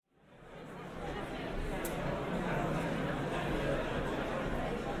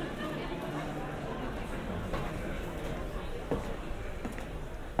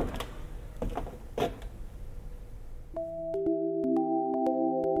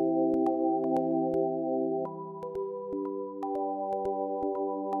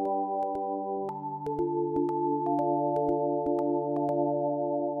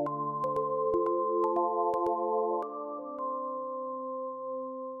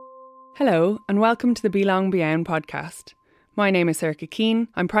Hello, and welcome to the Belong Beyond podcast. My name is Circa Keane,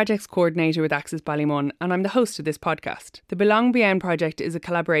 I'm Projects Coordinator with Access Ballymun, and I'm the host of this podcast. The Belong Beyond project is a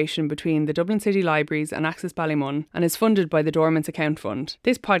collaboration between the Dublin City Libraries and Access Ballymun and is funded by the Dormant's Account Fund.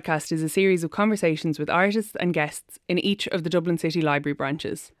 This podcast is a series of conversations with artists and guests in each of the Dublin City Library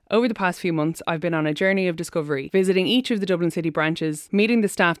branches. Over the past few months, I've been on a journey of discovery, visiting each of the Dublin City branches, meeting the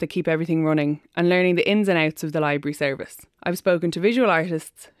staff that keep everything running, and learning the ins and outs of the library service. I've spoken to visual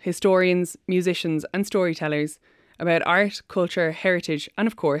artists, historians, musicians, and storytellers about art, culture, heritage, and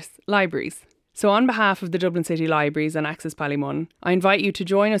of course, libraries. So on behalf of the Dublin City Libraries and Access Ballymun, I invite you to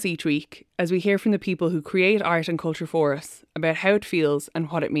join us each week as we hear from the people who create art and culture for us about how it feels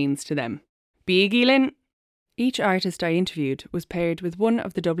and what it means to them. Bí Gílin. Each artist I interviewed was paired with one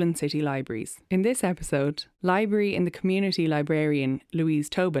of the Dublin City Libraries. In this episode, library and the community librarian Louise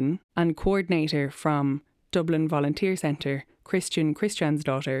Tobin and coordinator from Dublin Volunteer Centre, Christian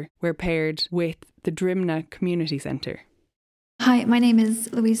Christiansdottir, were paired with the Drimnagh Community Centre. Hi, my name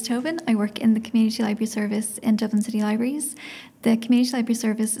is Louise Tobin. I work in the Community Library Service in Dublin City Libraries. The Community Library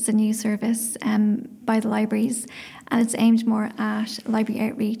Service is a new service by the libraries, and it's aimed more at library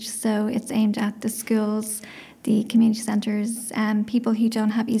outreach. So it's aimed at the schools, the community centres, people who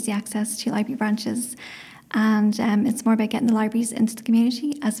don't have easy access to library branches. And it's more about getting the libraries into the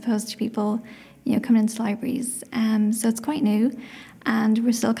community as opposed to people coming into libraries. So it's quite new, and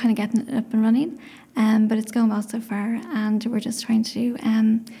we're still kind of getting it up and running, but it's going well so far, and we're just trying to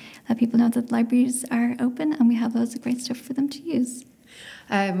let people know that libraries are open and we have loads of great stuff for them to use.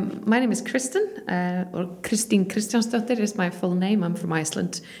 My name is Kristen, or Christine Christiansdottir is my full name. I'm from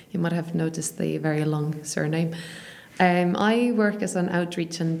Iceland. You might have noticed the very long surname. I work as an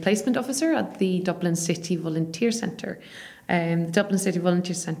outreach and placement officer at the Dublin City Volunteer Centre. The Dublin City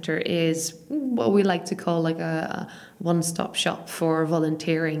Volunteer Centre is what we like to call like a one-stop shop for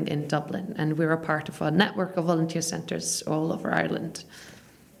volunteering in Dublin, and we're a part of a network of volunteer centres all over Ireland.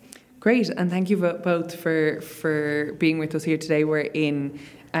 Great, and thank you both for being with us here today. We're in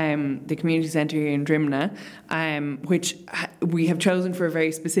the community centre here in Drimnagh, which we have chosen for a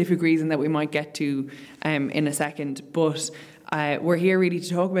very specific reason that we might get to in a second, but we're here really to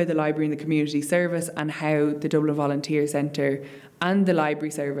talk about the library and the community service and how the Dublin Volunteer Centre and the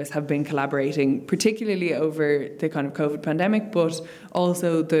library service have been collaborating, particularly over the kind of COVID pandemic, but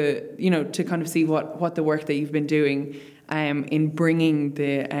also to kind of see what the work that you've been doing in bringing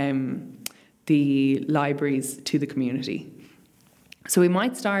the libraries to the community. So we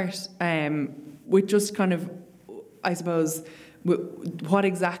might start with just kind of, I suppose, what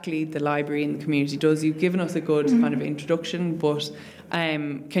exactly the library and the community does. You've given us a good kind of introduction, but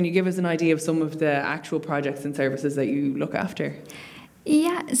can you give us an idea of some of the actual projects and services that you look after?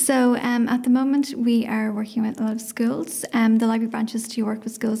 Yeah, so at the moment we are working with a lot of schools. The library branches do work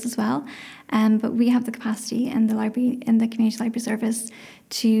with schools as well, but we have the capacity in the community library service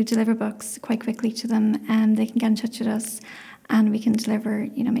to deliver books quite quickly to them, and they can get in touch with us and we can deliver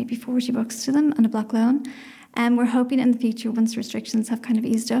maybe 40 books to them on a block loan. And we're hoping in the future, once restrictions have kind of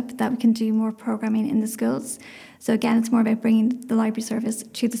eased up, that we can do more programming in the schools. So again, it's more about bringing the library service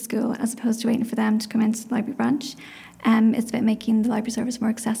to the school as opposed to waiting for them to come into the library branch. It's about making the library service more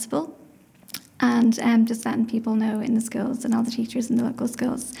accessible and just letting people know in the schools and all the teachers in the local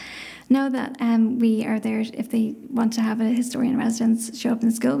schools know that we are there. If they want to have a historian residence show up in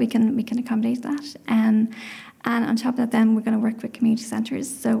the school, we can accommodate that. And on top of that, then we're going to work with community centres.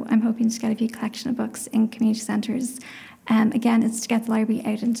 So I'm hoping to get a few collection of books in community centres. Again, it's to get the library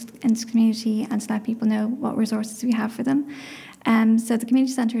out into the community and to let people know what resources we have for them. So the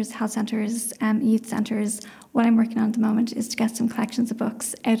community centres, health centres, youth centres, what I'm working on at the moment is to get some collections of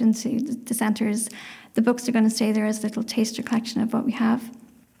books out into the centres. The books are going to stay there as a little taster collection of what we have.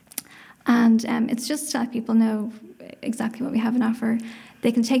 And it's just to let people know exactly what we have on offer.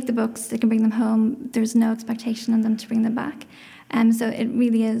 They can take the books, they can bring them home. There's no expectation on them to bring them back. So it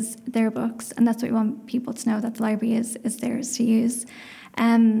really is their books, and that's what we want people to know, that the library is theirs to use.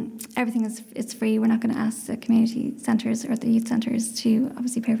 Everything is free. We're not going to ask the community centres or the youth centres to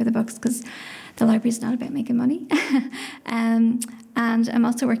obviously pay for the books because the library is not about making money. And I'm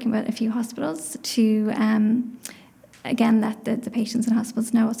also working with a few hospitals to, again, let the patients in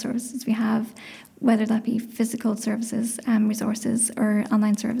hospitals know what services we have, whether that be physical services, resources, or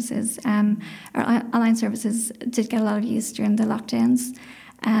online services. Our online services did get a lot of use during the lockdowns,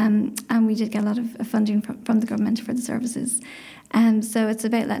 and we did get a lot of funding from the government for the services. So it's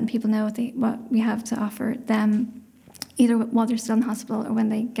about letting people know what we have to offer them, either while they're still in hospital or when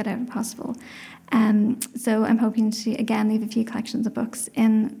they get out of hospital. So I'm hoping to, again, leave a few collections of books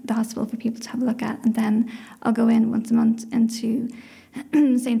in the hospital for people to have a look at, and then I'll go in once a month into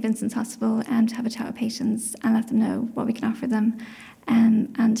St. Vincent's Hospital to have a chat with patients and let them know what we can offer them,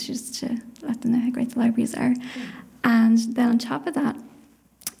 and just to let them know how great the libraries are. And then on top of that,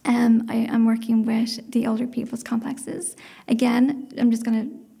 I am working with the older people's complexes. Again, I'm just going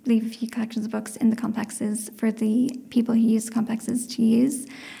to leave a few collections of books in the complexes for the people who use complexes to use.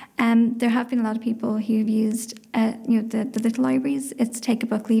 There have been a lot of people who have used the little libraries. It's take a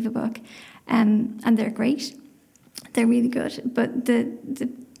book, leave a book, and they're great. They're really good. But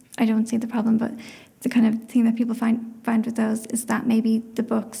I don't see the problem, but the kind of thing that people find with those is that maybe the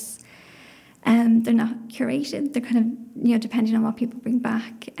books, they're not curated. They're kind of, depending on what people bring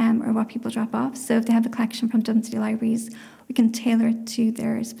back or what people drop off. So if they have a collection from Dublin City Libraries, we can tailor it to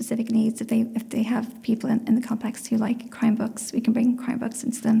their specific needs. If they have people in the complex who like crime books, we can bring crime books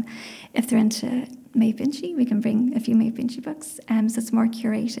into them. If they're into Maeve Binchy, we can bring a few Maeve Binchy books. So it's more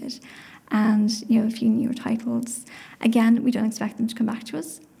curated. And, a few newer titles. Again, we don't expect them to come back to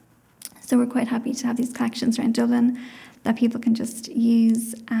us. So we're quite happy to have these collections around Dublin that people can just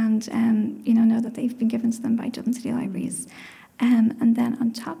use and, know that they've been given to them by Dublin City Libraries. And then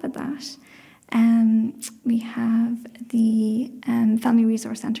on top of that, we have the family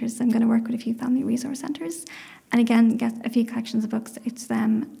resource centres. So I'm going to work with a few family resource centres and again get a few collections of books out to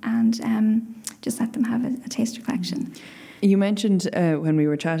them and just let them have a taster collection. You mentioned when we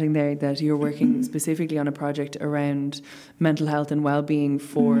were chatting there that you're working specifically on a project around mental health and well-being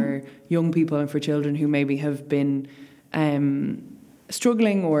for young people and for children who maybe have been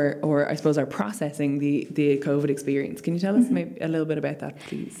struggling or I suppose are processing the COVID experience. Can you tell us maybe a little bit about that,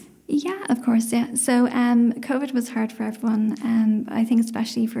 please? Yeah, of course, yeah. So COVID was hard for everyone, I think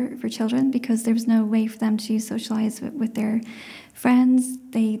especially for children, because there was no way for them to socialise with their friends.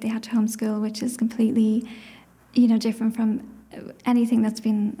 They had to homeschool, which is completely, different from anything that's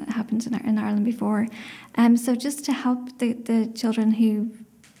happened in Ireland before. So just to help the children who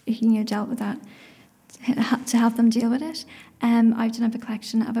dealt with that, to help them deal with it, I've done up a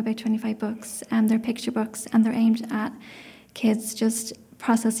collection of about 25 books. They're picture books and they're aimed at kids just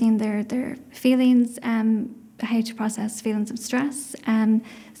processing their feelings, how to process feelings of stress.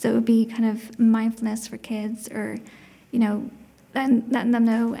 So it would be kind of mindfulness for kids, or letting them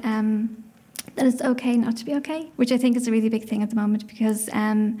know that it's okay not to be okay, which I think is a really big thing at the moment, because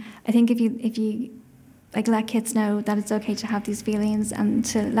I think if you let kids know that it's okay to have these feelings and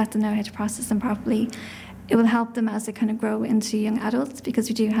to let them know how to process them properly, it will help them as they kind of grow into young adults, because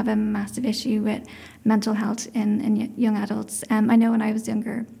we do have a massive issue with mental health in young adults. I know when I was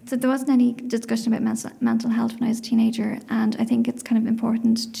younger, so there wasn't any discussion about mental health when I was a teenager, and I think it's kind of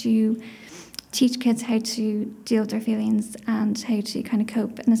important to teach kids how to deal with their feelings and how to kind of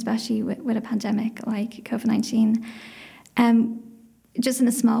cope, and especially with a pandemic like COVID-19. Just in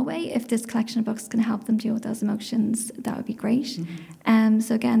a small way, if this collection of books can help them deal with those emotions, that would be great.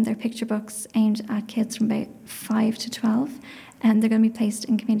 So again, they're picture books aimed at kids from about 5 to 12, and they're going to be placed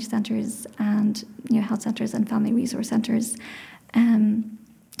in community centres and health centres and family resource centres. And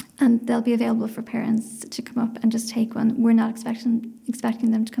they'll be available for parents to come up and just take one. We're not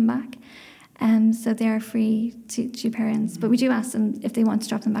expecting them to come back. So they are free to parents, but we do ask them if they want to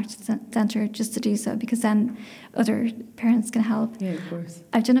drop them back to the centre just to do so, because then other parents can help. Yeah, of course.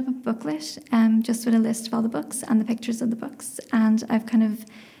 I've done up a booklet just with a list of all the books and the pictures of the books, and I've kind of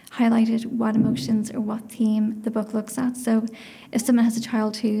highlighted what emotions or what theme the book looks at. So if someone has a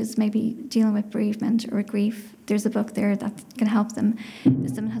child who's maybe dealing with bereavement or grief, there's a book there that can help them.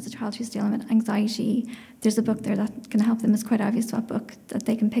 If someone has a child who's dealing with anxiety, there's a book there that can help them. It's quite obvious what book that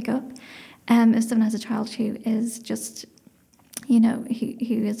they can pick up. If someone has a child who is just, who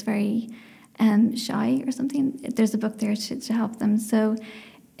is very shy or something, there's a book there to help them. So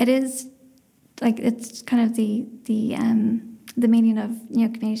it is it's kind of the meaning of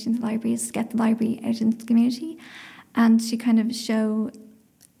community in the library is to get the library out into the community and to kind of show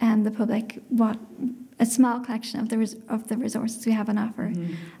the public what a small collection of the resources we have on offer,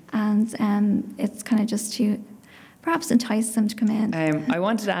 and it's kind of just to perhaps entice them to come in. I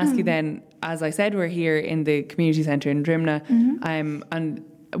wanted to ask you then, as I said, we're here in the community centre in Drimnagh, and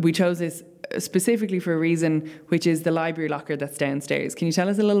we chose this specifically for a reason, which is the library locker that's downstairs. Can you tell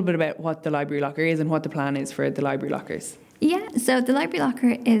us a little bit about what the library locker is and what the plan is for the library lockers? Yeah, so the library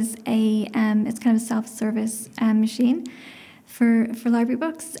locker is it's kind of a self-service machine for library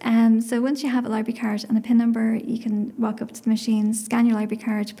books. So once you have a library card and a PIN number, you can walk up to the machine, scan your library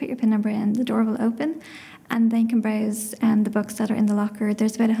card, put your PIN number in, the door will open, and then you can browse the books that are in the locker.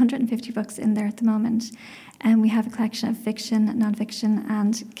 There's about 150 books in there at the moment. And we have a collection of fiction, non-fiction,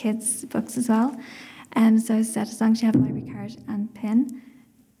 and kids' books as well. So as I said, as long as you have a library card and PIN,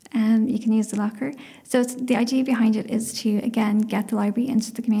 You can use the locker. So the idea behind it is to, again, get the library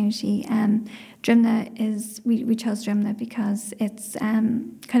into the community. Drimnagh we chose Drimnagh because it's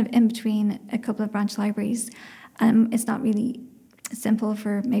kind of in between a couple of branch libraries. It's not really simple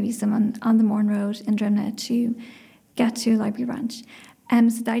for maybe someone on the Mourne Road in Drimnagh to get to a library branch.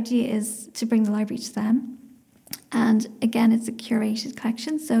 So the idea is to bring the library to them. And again, it's a curated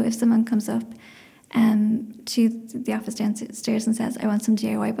collection. So if someone comes up to the office downstairs and says, I want some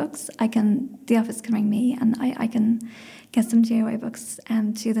DIY books, the office can ring me and I can get some DIY books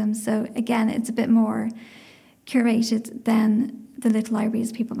to them. So again, it's a bit more curated than the little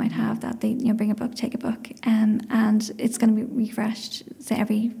libraries people might have, that they bring a book, take a book, and it's going to be refreshed, say,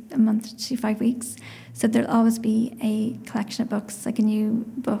 every a month to 5 weeks. So there'll always be a collection of books, like a new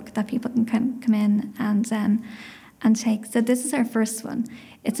book that people can come in and take. So this is our first one.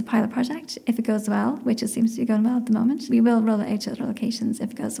 It's a pilot project. If it goes well, which it seems to be going well at the moment, we will roll it out to other locations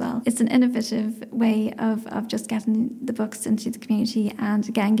if it goes well. It's an innovative way of just getting the books into the community and,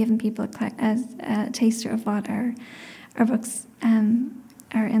 again, giving people a taster of what our books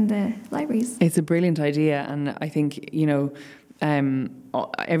are in the libraries. It's a brilliant idea, and I think,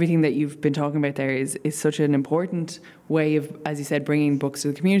 everything that you've been talking about there is such an important way of, as you said, bringing books to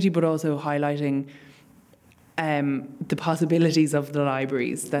the community, but also highlighting the possibilities of the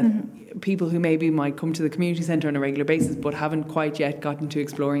libraries, that people who maybe might come to the community centre on a regular basis but haven't quite yet gotten to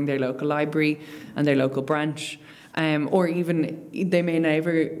exploring their local library and their local branch, or even they may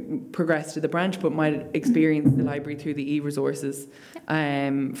never progress to the branch but might experience the library through the e-resources.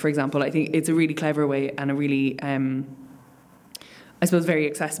 For example, I think it's a really clever way and a really I suppose, very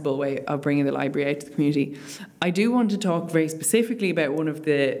accessible way of bringing the library out to the community. I do want to talk very specifically about one of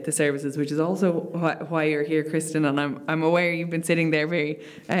the services, which is also why you're here, Kristen, and I'm aware you've been sitting there very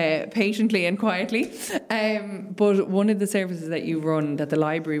patiently and quietly. But one of the services that you run, that the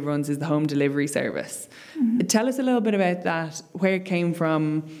library runs, is the home delivery service. Tell us a little bit about that, where it came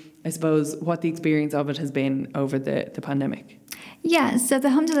from, I suppose, what the experience of it has been over the pandemic. Yeah, so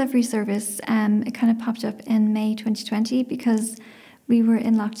the home delivery service, it kind of popped up in May 2020 because we were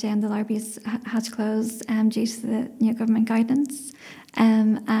in lockdown. The libraries had to close due to the new government guidance,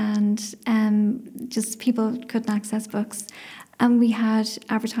 and just people couldn't access books. And we had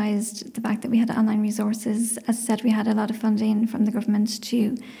advertised the fact that we had online resources. As I said, we had a lot of funding from the government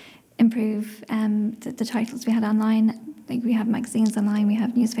to improve the titles we had online. Like, we have magazines online, we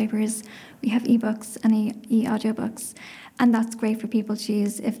have newspapers, we have ebooks and e-audiobooks. And that's great for people to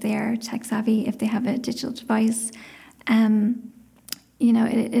use if they are tech savvy, if they have a digital device.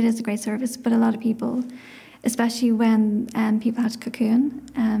 It is a great service, but a lot of people, especially when people had to cocoon,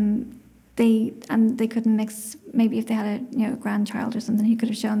 they couldn't mix. Maybe if they had a grandchild or something who could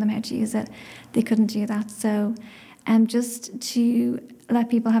have shown them how to use it, they couldn't do that. So, just to let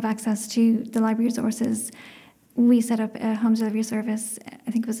people have access to the library resources, we set up a home delivery service.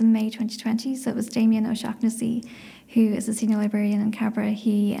 I think it was in May 2020. So it was Damien O'Shaughnessy, who is a senior librarian in Cabra.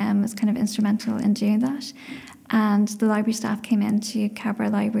 He was kind of instrumental in doing that. And the library staff came into Cabra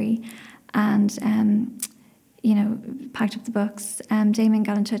Library and, packed up the books. Damien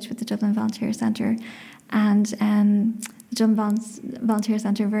got in touch with the Dublin Volunteer Centre, and the Dublin Volunteer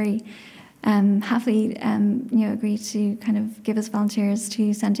Centre very happily, agreed to kind of give us volunteers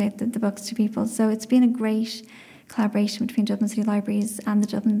to send out the books to people. So it's been a great collaboration between Dublin City Libraries and the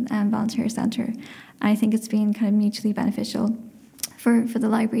Dublin Volunteer Centre. And I think it's been kind of mutually beneficial for the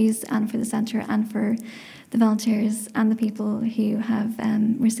libraries and for the centre and for the volunteers and the people who have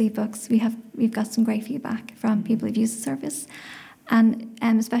received books. We've got some great feedback from people who've used the service, and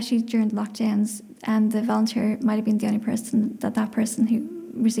especially during the lockdowns, the volunteer might have been the only person that person who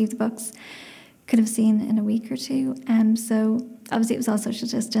received the books could have seen in a week or two. So obviously it was all social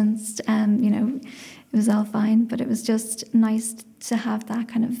distanced. It was all fine, but it was just nice to have that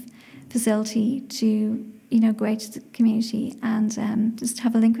kind of facility to go out to the community and just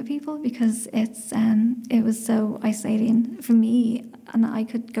have a link with people, because it was so isolating for me. And I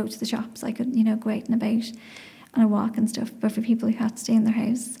could go to the shops, I could go out and about on a walk and stuff, but for people who had to stay in their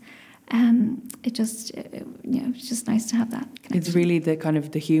house, it's just nice to have that connection. It's really the kind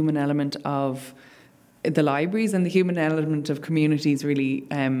of the human element of the libraries and the human element of communities really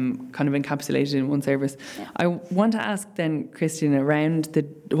kind of encapsulated in one service. Yeah. I want to ask then, Christian, around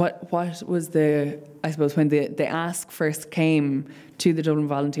what was I suppose, when the ask first came to the Dublin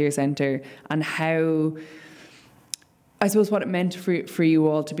Volunteer Centre, and how, I suppose, what it meant for you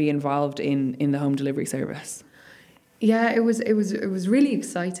all to be involved in the home delivery service. Yeah, it was really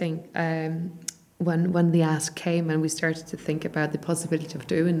exciting. when the ask came and we started to think about the possibility of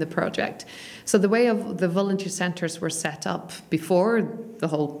doing the project. So the way of the volunteer centres were set up before the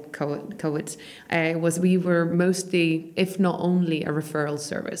whole COVID was we were mostly, if not only, a referral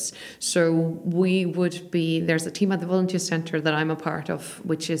service. So we would be, there's a team at the volunteer centre that I'm a part of,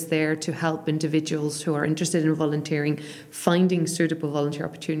 which is there to help individuals who are interested in volunteering finding suitable volunteer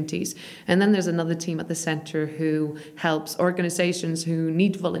opportunities. And then there's another team at the centre who helps organisations who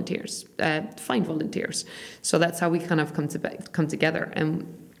need volunteers find volunteers. So that's how we kind of come together.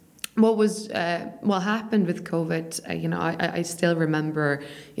 And what happened with COVID, I still remember,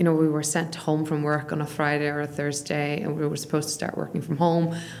 we were sent home from work on a Friday or a Thursday, and we were supposed to start working from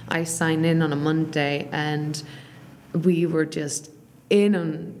home. I signed in on a Monday, and we were just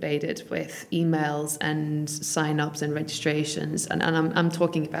inundated with emails and sign-ups and registrations, and I'm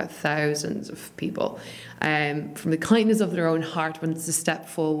talking about thousands of people from the kindness of their own heart wanted to step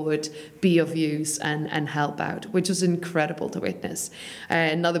forward, be of use and help out, which was incredible to witness.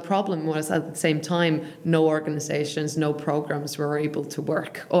 Now the problem was, at the same time, no organisations, no programmes were able to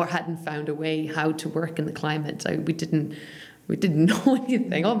work or hadn't found a way how to work in the climate. We didn't know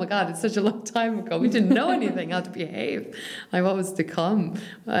anything. Oh my God, it's such a long time ago. We didn't know anything, how to behave, like what was to come.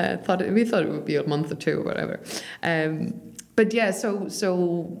 We thought it would be a month or two or whatever. But yeah, so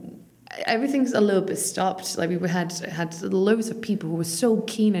everything's a little bit stopped. Like we had loads of people who were so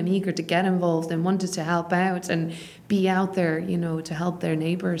keen and eager to get involved and wanted to help out and be out there, to help their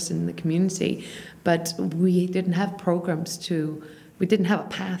neighbours in the community. But we didn't have programs we didn't have a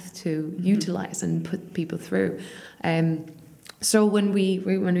path to utilise and put people through. So when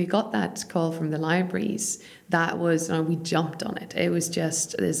we got that call from the libraries, that was, we jumped on it. It was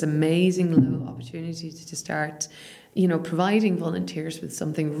just this amazing little opportunity to start, providing volunteers with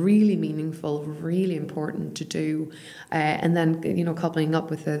something really meaningful, really important to do, and then, coupling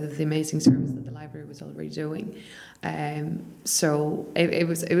up with the amazing service that the library was already doing. So it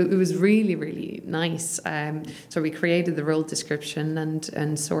was really, really nice. So we created the role description and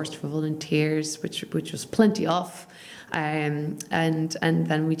sourced for volunteers, which was plenty of. And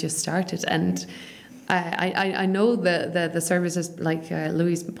then we just started, and I know the services, like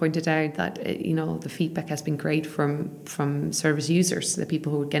Louise pointed out, that the feedback has been great from service users, the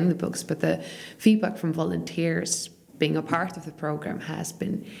people who are getting the books, but the feedback from volunteers being a part of the program has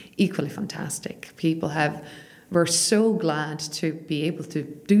been equally fantastic. We're so glad to be able to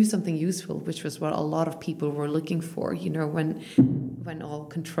do something useful, which was what a lot of people were looking for. When all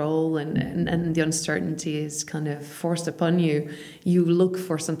control and the uncertainty is kind of forced upon you, you look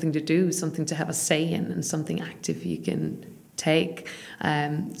for something to do, something to have a say in, and something active you can take.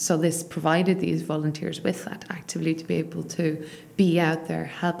 So this provided these volunteers with that actively to be able to be out there,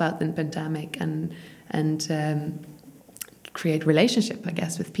 help out in the pandemic, and create relationship, I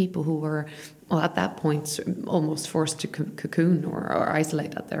guess, with people who were, at that point, almost forced to cocoon or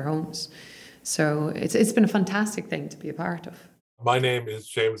isolate at their homes. So it's been a fantastic thing to be a part of. My name is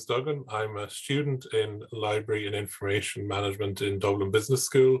James Duggan. I'm a student in Library and Information Management in Dublin Business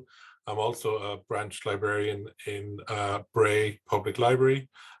School. I'm also a branch librarian in Bray Public Library.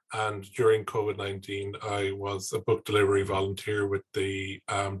 And during COVID-19, I was a book delivery volunteer with the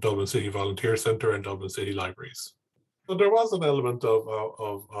Dublin City Volunteer Centre and Dublin City Libraries. So there was an element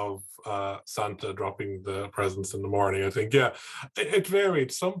of Santa dropping the presents in the morning. I think, yeah, it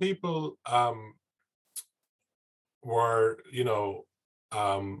varied. Some people were,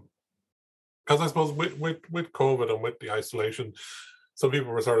 because I suppose with COVID and with the isolation, some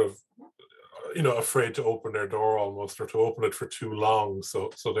people were sort of, afraid to open their door almost, or to open it for too long.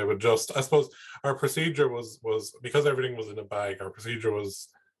 So they would just, I suppose our procedure was because everything was in a bag, our procedure was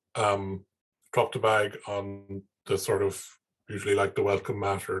drop the bag on the sort of, usually like the welcome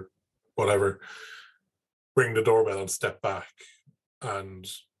mat or whatever, ring the doorbell and step back. And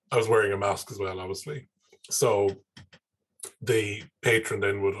I was wearing a mask as well, obviously. So the patron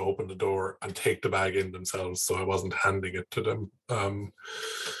then would open the door and take the bag in themselves, so I wasn't handing it to them.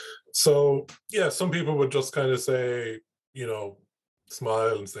 So yeah, some people would just kind of say,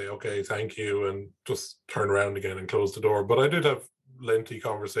 smile and say, okay, thank you, and just turn around again and close the door. But I did have lengthy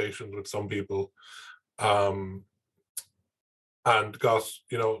conversations with some people, and got,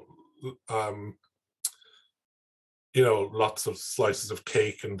 lots of slices of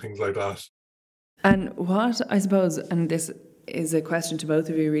cake and things like that. And what, I suppose, and this is a question to both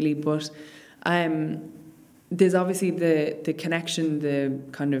of you really, but there's obviously the connection, the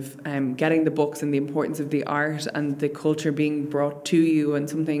kind of getting the books and the importance of the art and the culture being brought to you, and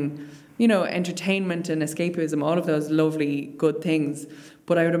something, entertainment and escapism, all of those lovely, good things.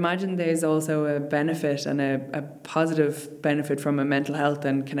 But I would imagine there's also a benefit and a positive benefit from a mental health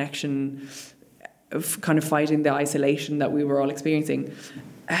and connection kind of fighting the isolation that we were all experiencing.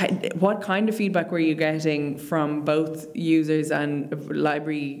 What kind of feedback were you getting from both users and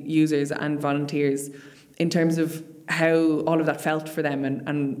library users and volunteers in terms of how all of that felt for them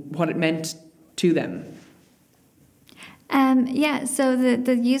and what it meant to them? So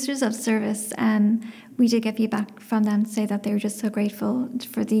the users of service, we did get feedback from them to say that they were just so grateful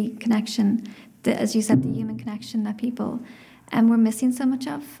for the connection, as you said, the human connection that people were missing so much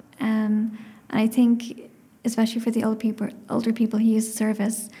of. And I think, especially for the older people who use the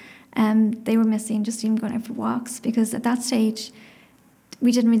service, they were missing just even going out for walks, because at that stage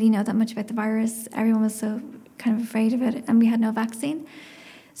we didn't really know that much about the virus. Everyone was so kind of afraid of it, and we had no vaccine.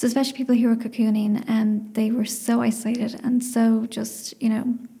 So especially people who were cocooning, they were so isolated and so just,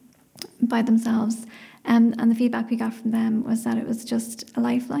 by themselves. And the feedback we got from them was that it was just a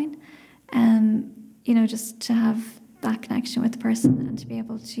lifeline, just to have that connection with the person and to be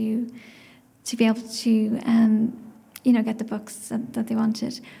able to get the books that they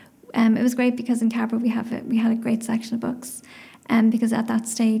wanted. It was great because in Cabra we had a great section of books. Because at that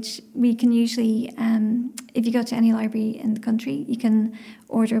stage, we can usually, if you go to any library in the country, you can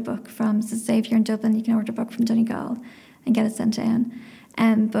order a book from, so say if you're in Dublin, you can order a book from Donegal and get it sent down.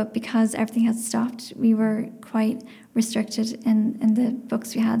 But because everything had stopped, we were quite restricted in the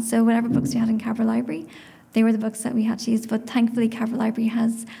books we had. So whatever books we had in Cabra Library, they were the books that we had to use. But thankfully, Cabra Library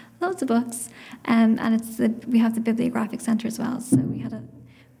has loads of books, and we have the Bibliographic Centre as well. So we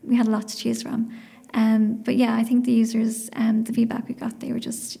had a lot to choose from. But yeah, I think the users, the feedback we got, they were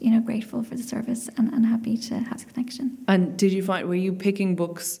just, grateful for the service and happy to have the connection. And were you picking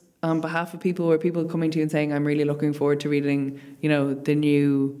books on behalf of people? Were people coming to you and saying, I'm really looking forward to reading, the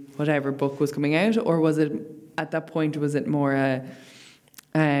new whatever book was coming out? Or was it, at that point, was it more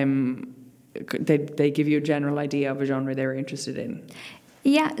they give you a general idea of a genre they were interested in?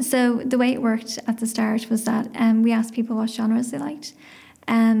 Yeah, so the way it worked at the start was that we asked people what genres they liked.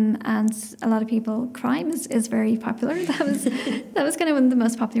 And a lot of people, crime is very popular. That was kind of one of the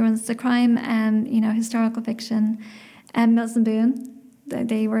most popular ones. So crime, historical fiction, and Mills and Boon,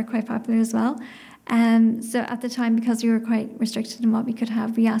 they were quite popular as well. So at the time, because we were quite restricted in what we could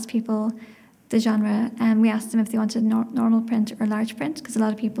have, we asked people the genre, and we asked them if they wanted normal print or large print, because a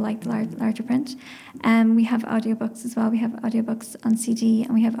lot of people like the larger print. We have audiobooks as well. We have audiobooks on CD,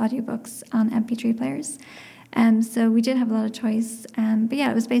 and we have audiobooks on MP3 players. So we did have a lot of choice. But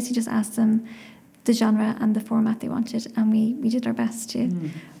yeah, it was basically just ask them the genre and the format they wanted, and we did our best to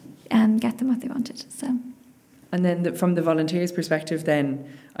get them what they wanted. So. And then from the volunteers' perspective then,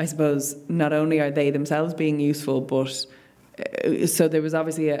 I suppose not only are they themselves being useful, but so there was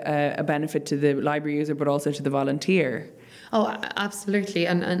obviously a benefit to the library user, but also to the volunteer. Oh, absolutely.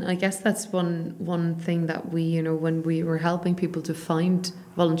 And I guess that's one thing that we, when we were helping people to find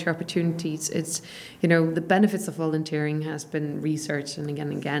volunteer opportunities, it's, the benefits of volunteering has been researched and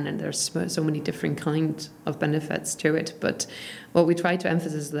again, and there's so many different kinds of benefits to it. But what we try to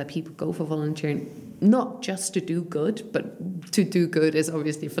emphasize is that people go for volunteering not just to do good, but to do good is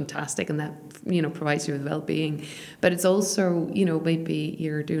obviously fantastic, and that, provides you with well-being. But it's also, maybe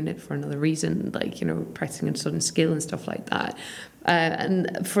you're doing it for another reason, like, practicing a certain skill and stuff like that.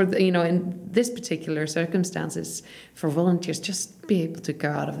 And for in this particular circumstances, for volunteers, just be able to go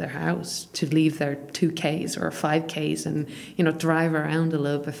out of their house, to leave their 2Ks or 5Ks and, drive around a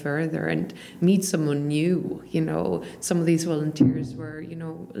little bit further and meet someone new. Some of these volunteers were,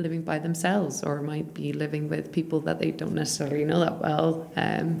 living by themselves, or might be living with people that they don't necessarily know that well,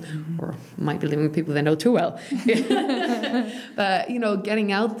 or might be living with people they know too well. But,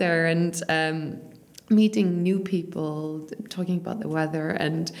 getting out there and meeting new people, talking about the weather,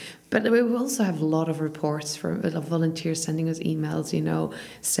 but we also have a lot of reports from volunteers sending us emails,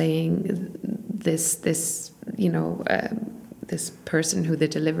 saying this person who they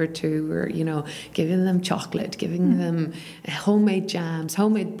delivered to, or giving them chocolate, giving them homemade jams,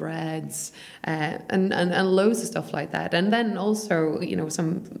 homemade breads, and loads of stuff like that. And then also,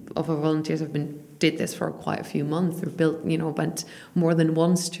 some of our volunteers did this for quite a few months. They went more than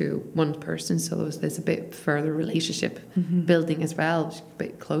once to one person, so there's a bit further relationship building as well, a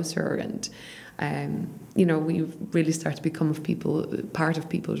bit closer, and we really start to become part of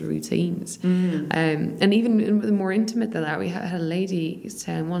people's routines. And even more intimate than that, we had a lady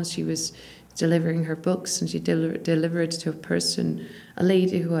saying once she was delivering her books, and she delivered to a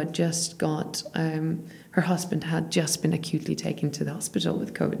lady who had just got, her husband had just been acutely taken to the hospital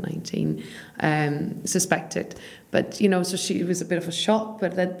with COVID-19, suspected. But, so she was a bit of a shock,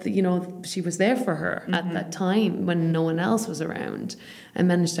 but that, she was there for her at that time when no one else was around, and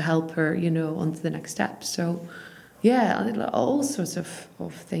managed to help her, on to the next step. So, yeah, all sorts of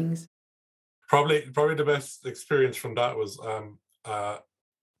things. Probably the best experience from that was a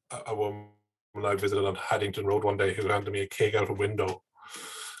woman I visited on Haddington Road one day who handed me a cake out a window.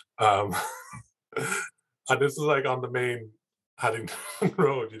 Um, and this is like on the main Haddington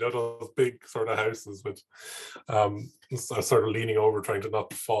Road, those big sort of houses with sort of leaning over, trying to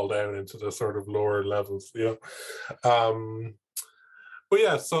not fall down into the sort of lower levels, but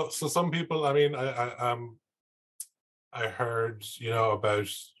yeah, so some people, I mean, I heard, about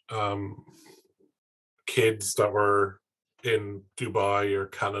kids that were in Dubai or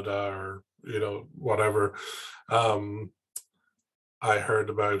Canada or, whatever. I heard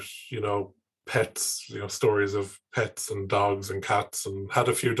about, pets, stories of pets and dogs and cats, and had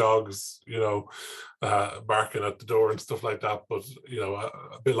a few dogs, barking at the door and stuff like that. But,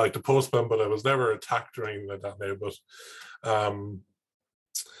 a bit like the postman, but I was never attacked or anything like that now. But,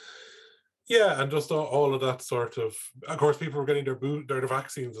 yeah, and just all of that sort of course, people were getting their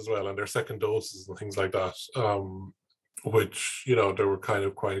vaccines as well and their second doses and things like that, which, they were kind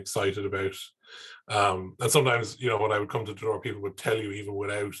of quite excited about. And sometimes, when I would come to the door, people would tell you even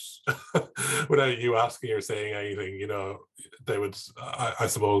without without you asking or saying anything, they would, I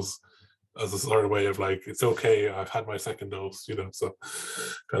suppose, as a sort of way of like, it's okay, I've had my second dose, so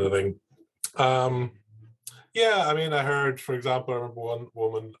kind of thing. Yeah, I mean, I heard, for example, I remember one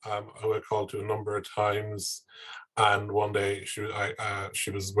woman who I called to a number of times, and one day she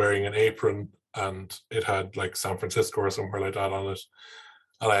was wearing an apron, and it had like San Francisco or somewhere like that on it.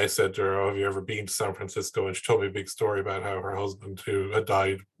 And I said to her, "Oh, have you ever been to San Francisco?" And she told me a big story about how her husband, who had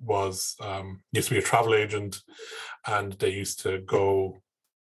died, was used to be a travel agent, and they used to go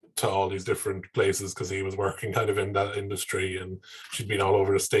to all these different places because he was working kind of in that industry, and she'd been all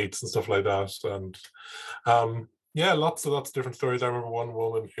over the States and stuff like that. And yeah, lots of different stories. I remember one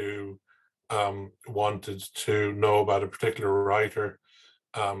woman who wanted to know about a particular writer,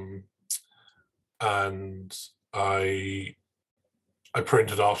 and I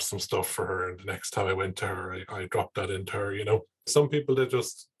printed off some stuff for her, and the next time I went to her, I dropped that into her. Some people, they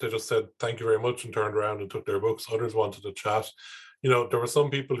just said thank you very much and turned around and took their books. Others wanted to chat. There were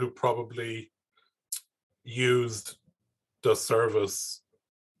some people who probably used the service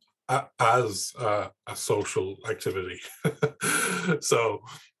as a social activity. So,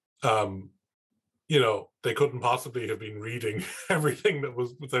 they couldn't possibly have been reading everything that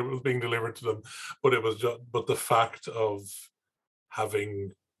was being delivered to them, but it was but the fact of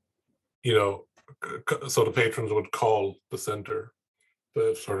having, so the patrons would call the center,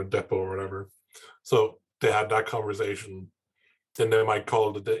 the sort of depot or whatever. So they had that conversation. Then they might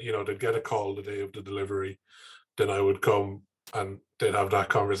call they'd get a call the day of the delivery. Then I would come and they'd have that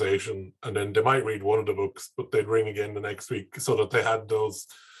conversation, and then they might read one of the books, but they'd ring again the next week, so that they had those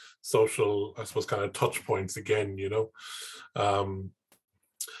social, I suppose, kind of touch points again, And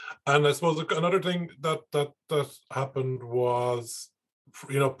I suppose another thing that happened was,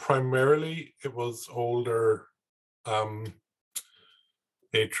 primarily it was older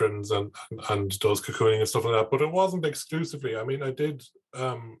patrons and those cocooning and stuff like that, but it wasn't exclusively. I mean, I did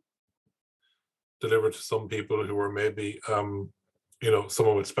deliver to some people who were maybe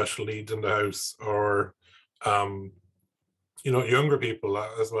someone with special needs in the house, or younger people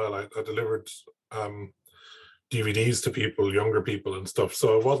as well. I delivered DVDs to people, younger people and stuff,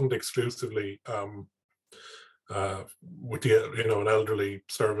 so it wasn't exclusively with the an elderly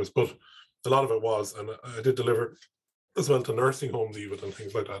service, but a lot of it was. And I did deliver as well to nursing homes even, and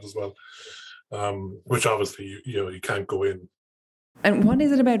things like that as well, which obviously you can't go in. And what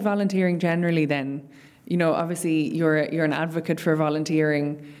is it about volunteering generally then? Obviously you're an advocate for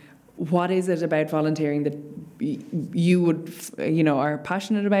volunteering. What is it about volunteering that you would are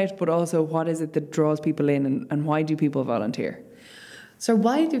passionate about, but also what is it that draws people in, and why do people volunteer? So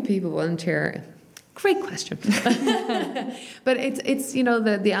why do people volunteer? Great question. But it's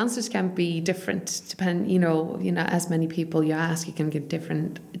the answers can be different, depend as many people you ask, you can get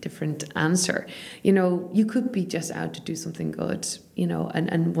different answer. You could be just out to do something good,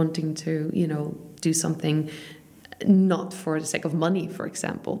 and wanting to do something not for the sake of money, for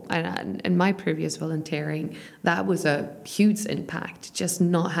example. And in my previous volunteering, that was a huge impact, just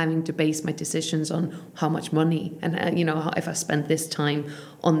not having to base my decisions on how much money, and if I spend this time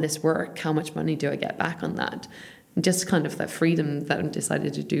on this work, how much money do I get back on that? Just kind of that freedom that I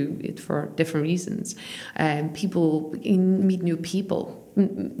decided to do it for different reasons. People meet new people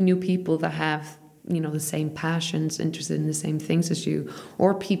that have the same passions, interested in the same things as you,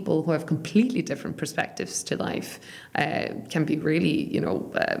 or people who have completely different perspectives to life, can be really,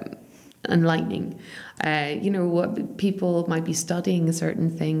 enlightening. What people might be studying a certain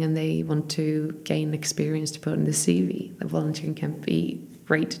thing and they want to gain experience to put in the CV. The volunteering can be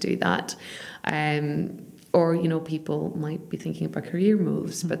great to do that. Or, people might be thinking about career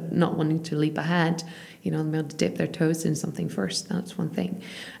moves, but not wanting to leap ahead. They want to dip their toes in something first. That's one thing.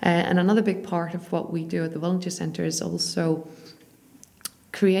 And another big part of what we do at the Volunteer Centre is also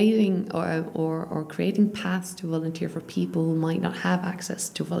creating or creating paths to volunteer for people who might not have access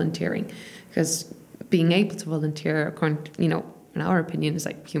to volunteering. Because being able to volunteer, according to, in our opinion, is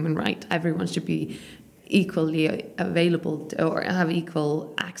like human right. Everyone should be equally available or have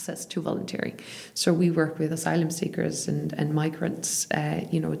equal access to volunteering. So we work with asylum seekers and migrants,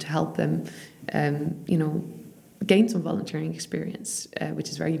 to help them, gain some volunteering experience, which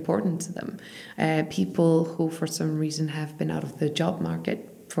is very important to them. People who, for some reason, have been out of the job market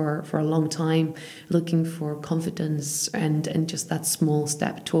for a long time, looking for confidence and just that small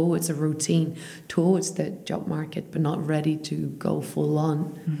step towards a routine, towards the job market, but not ready to go full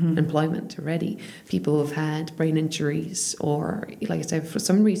on employment already. People who've had brain injuries, or like I said, for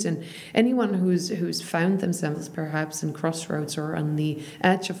some reason, anyone who's found themselves perhaps in crossroads or on the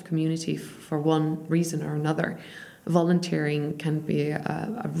edge of community for one reason or another. Volunteering can be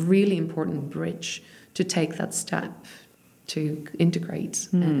a really important bridge to take that step to integrate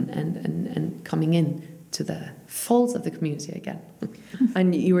and coming in to the folds of the community again.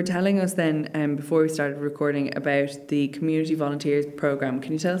 And you were telling us then before we started recording about the Community Volunteers Programme.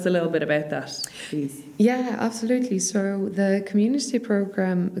 Can you tell us a little bit about that, please? Yeah, absolutely. So the Community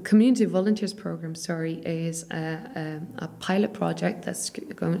Volunteers Programme, is a pilot project that's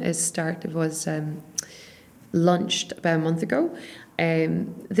was launched about a month ago.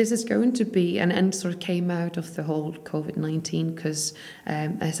 This is going to be, and sort of came out of the whole COVID-19 because,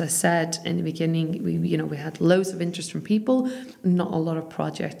 as I said in the beginning, we had loads of interest from people, not a lot of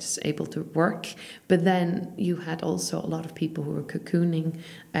projects able to work, but then you had also a lot of people who were cocooning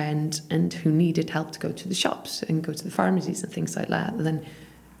and who needed help to go to the shops and go to the pharmacies and things like that. And then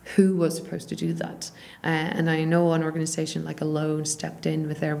who was supposed to do that? And I know an organisation like Alone stepped in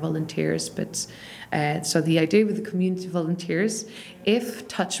with their volunteers, but so the idea with the community volunteers, if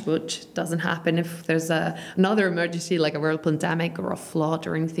touch wood doesn't happen, if there's another emergency like a world pandemic or a flood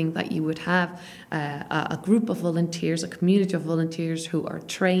or anything, that you would have a group of volunteers, a community of volunteers who are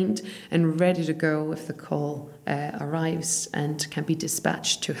trained and ready to go if the call arrives and can be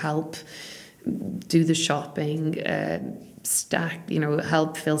dispatched to help do the shopping,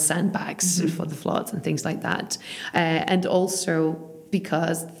 help fill sandbags for the floods and things like that. And also,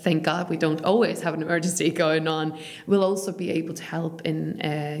 because thank God we don't always have an emergency going on, we'll also be able to help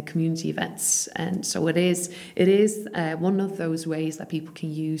in community events. And so it is one of those ways that people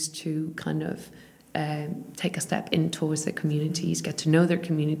can use to kind of take a step in towards their communities, get to know their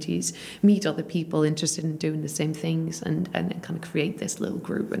communities, meet other people interested in doing the same things, and kind of create this little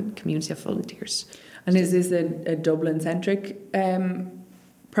group and community of volunteers. And is this a Dublin-centric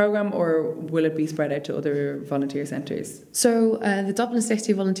programme, or will it be spread out to other volunteer centres? So the Dublin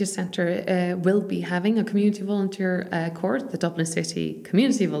City Volunteer Centre will be having a community volunteer course, the Dublin City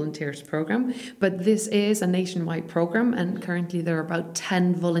Community Volunteers Programme, but this is a nationwide programme, and currently there are about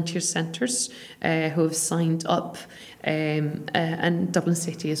 10 volunteer centres who have signed up, and Dublin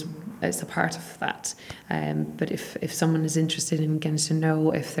City is a part of that. But if someone is interested in getting to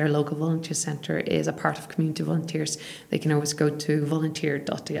know if their local volunteer centre is a part of community volunteers, they can always go to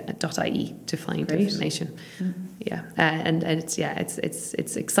volunteer.ie to find information. Yeah, and it's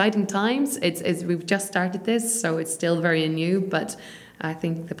exciting times. It's we've just started this, so it's still very new, but I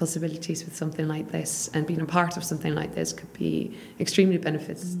think the possibilities with something like this and being a part of something like this could be extremely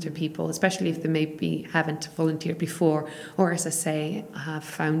beneficial to people, especially if they maybe haven't volunteered before, or as I say, have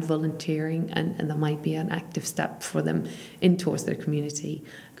found volunteering and that might be an active step for them in towards their community.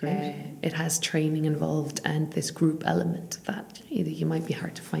 It has training involved and this group element that you might be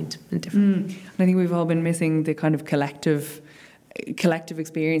hard to find in different. I think we've all been missing the kind of collective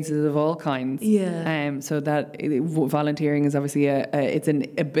experiences of all kinds. So that volunteering is obviously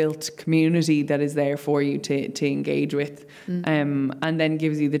a built community that is there for you to engage with, and then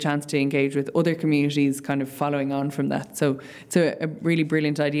gives you the chance to engage with other communities kind of following on from that. So it's a really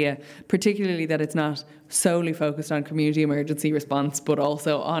brilliant idea, particularly that it's not solely focused on community emergency response, but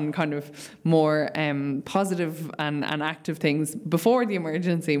also on kind of more positive and active things before the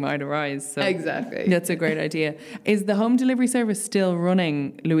emergency might arise. So exactly, that's a great idea. Is the home delivery service still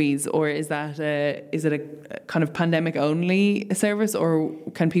running, Louise, or is it a kind of pandemic only service, or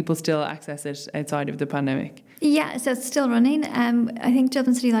can people still access it outside of the pandemic? Yeah, so it's still running. I think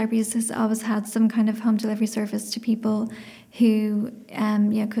Dublin City Libraries has always had some kind of home delivery service to people who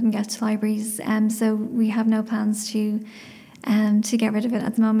couldn't get to libraries. So we have no plans to get rid of it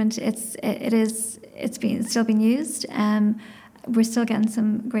at the moment. It's still being used. We're still getting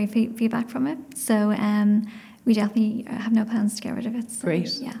some great feedback from it. So we definitely have no plans to get rid of it. So, Great.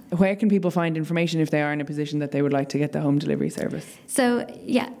 Yeah. Where can people find information if they are in a position that they would like to get the home delivery service? So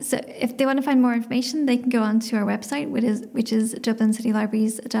if they want to find more information, they can go on to our website, which is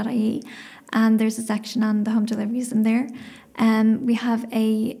dublincitylibraries.ie, and there's a section on the home deliveries in there. We have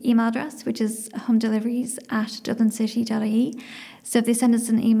a email address, which is homedeliveries@dublincity.ie. So if they send us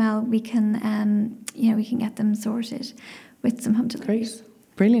an email, we can get them sorted with some home deliveries.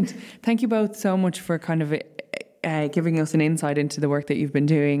 Great. Brilliant. Thank you both so much for kind of giving us an insight into the work that you've been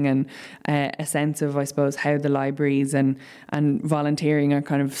doing, and a sense of, I suppose, how the libraries and volunteering are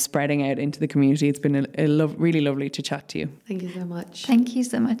kind of spreading out into the community. It's been really lovely to chat to you. Thank you so much. Thank you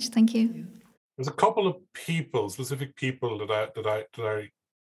so much. Thank you. There's a couple of specific people that I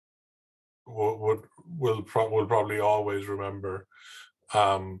will probably always remember.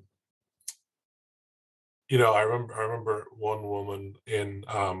 I remember one woman in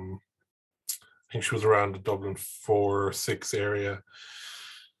I think she was around the Dublin 4-6 area,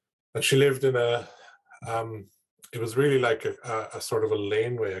 and she lived in a it was really like a sort of a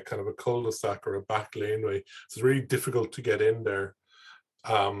laneway, a kind of a cul-de-sac or a back laneway. So it's really difficult to get in there.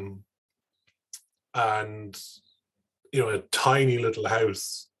 And a tiny little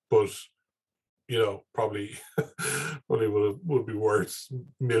house, but probably would be worth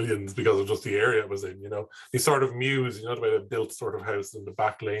millions because of just the area it was in. These sort of mews, the way they built sort of house in the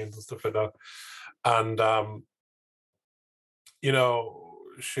back lanes and stuff like that. And it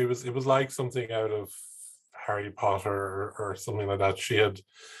was like something out of Harry Potter or something like that. She had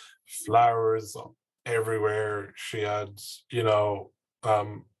flowers everywhere. She had, she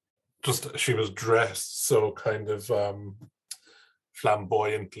was dressed so kind of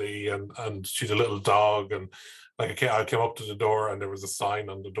flamboyantly, and she's a little dog, and like I came up to the door and there was a sign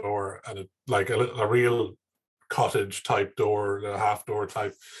on the door, and it like a real cottage type door, a half door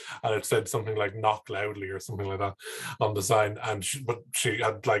type, and it said something like "knock loudly" or something like that on the sign, and she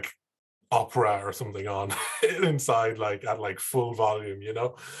had like opera or something on inside, like at like full volume,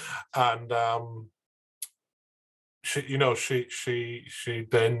 and she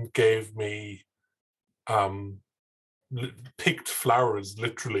then gave me picked flowers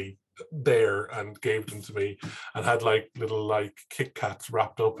literally there and gave them to me, and had like little like Kit Kats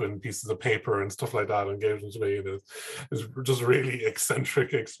wrapped up in pieces of paper and stuff like that, and gave them to me, and it was just a really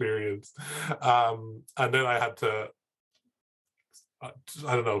eccentric experience. And then I had to I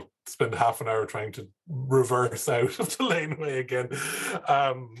don't know, spend half an hour trying to reverse out of the laneway again.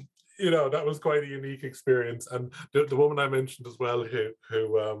 That was quite a unique experience. And the woman I mentioned as well, who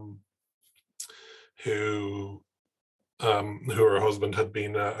her husband had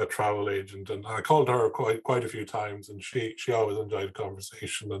been a travel agent, and I called her quite a few times, and she always enjoyed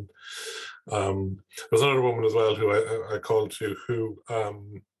conversation. And there was another woman as well who I called to, who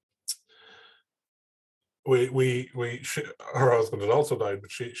her husband had also died,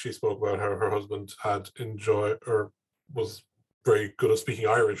 but she spoke about how her husband had enjoyed or was very good at speaking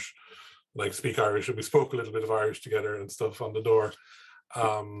Irish, like speak Irish, and we spoke a little bit of Irish together and stuff on the door.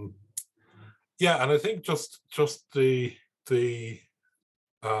 And I think just the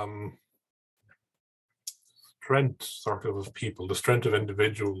strength sort of people, the strength of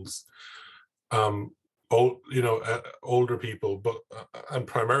individuals, older people, but and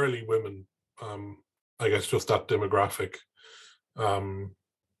primarily women. I guess just that demographic,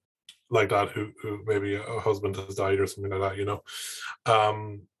 like that, who maybe a husband has died or something like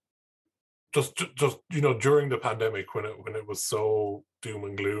that, just during the pandemic, when it was so doom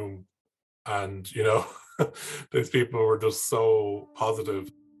and gloom, and these people were just so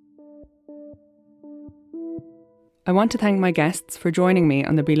positive. I want to thank my guests for joining me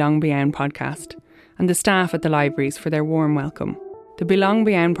on the Belong Beyond podcast, and the staff at the libraries for their warm welcome. The Belong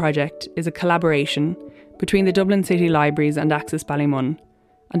Beyond project is a collaboration between the Dublin City Libraries and Access Ballymun,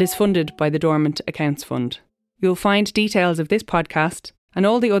 and is funded by the Dormant Accounts Fund. You'll find details of this podcast and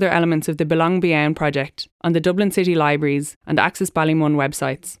all the other elements of the Belong Beyond project on the Dublin City Libraries and Access Ballymun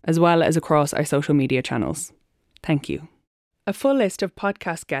websites, as well as across our social media channels. Thank you. A full list of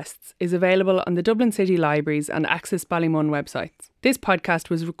podcast guests is available on the Dublin City Libraries and Access Ballymun websites. This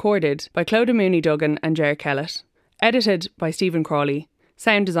podcast was recorded by Clodagh Mooney Duggan and Ger Kellett, edited by Stephen Crawley,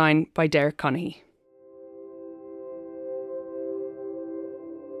 sound design by Derek Conaghy.